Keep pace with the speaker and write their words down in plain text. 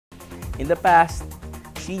In the past,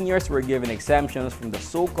 seniors were given exemptions from the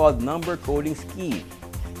so-called number coding scheme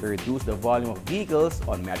to reduce the volume of vehicles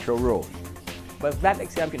on Metro Road. But that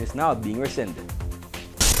exemption is now being rescinded.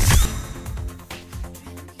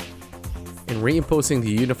 In reimposing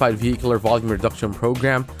the Unified Vehicular Volume Reduction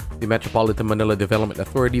Program, the Metropolitan Manila Development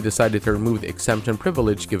Authority decided to remove the exemption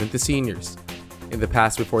privilege given to seniors. In the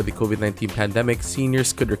past, before the COVID-19 pandemic,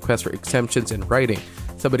 seniors could request for exemptions in writing,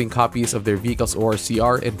 submitting copies of their vehicle's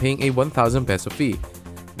ORCR and paying a 1,000 peso fee.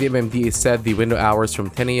 The MMDA said the window hours from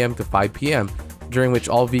 10 a.m. to 5 p.m., during which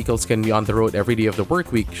all vehicles can be on the road every day of the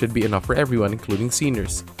work week, should be enough for everyone, including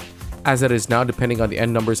seniors. As it is now, depending on the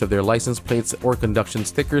end numbers of their license plates or conduction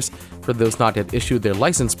stickers, for those not yet issued their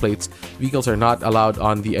license plates, vehicles are not allowed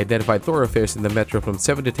on the identified thoroughfares in the metro from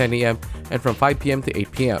 7 to 10 a.m. and from 5 p.m. to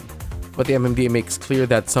 8 p.m. But the MMDA makes clear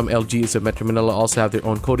that some LGs of Metro Manila also have their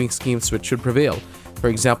own coding schemes which should prevail. For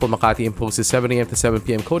example, Makati imposes 7 a.m. to 7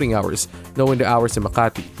 p.m. coding hours, no window hours in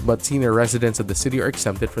Makati, but senior residents of the city are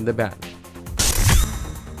exempted from the ban.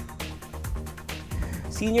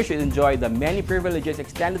 Seniors should enjoy the many privileges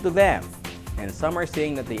extended to them, and some are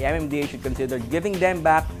saying that the MMDA should consider giving them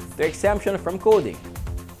back their exemption from coding.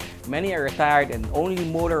 Many are retired and only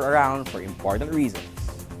motor around for important reasons.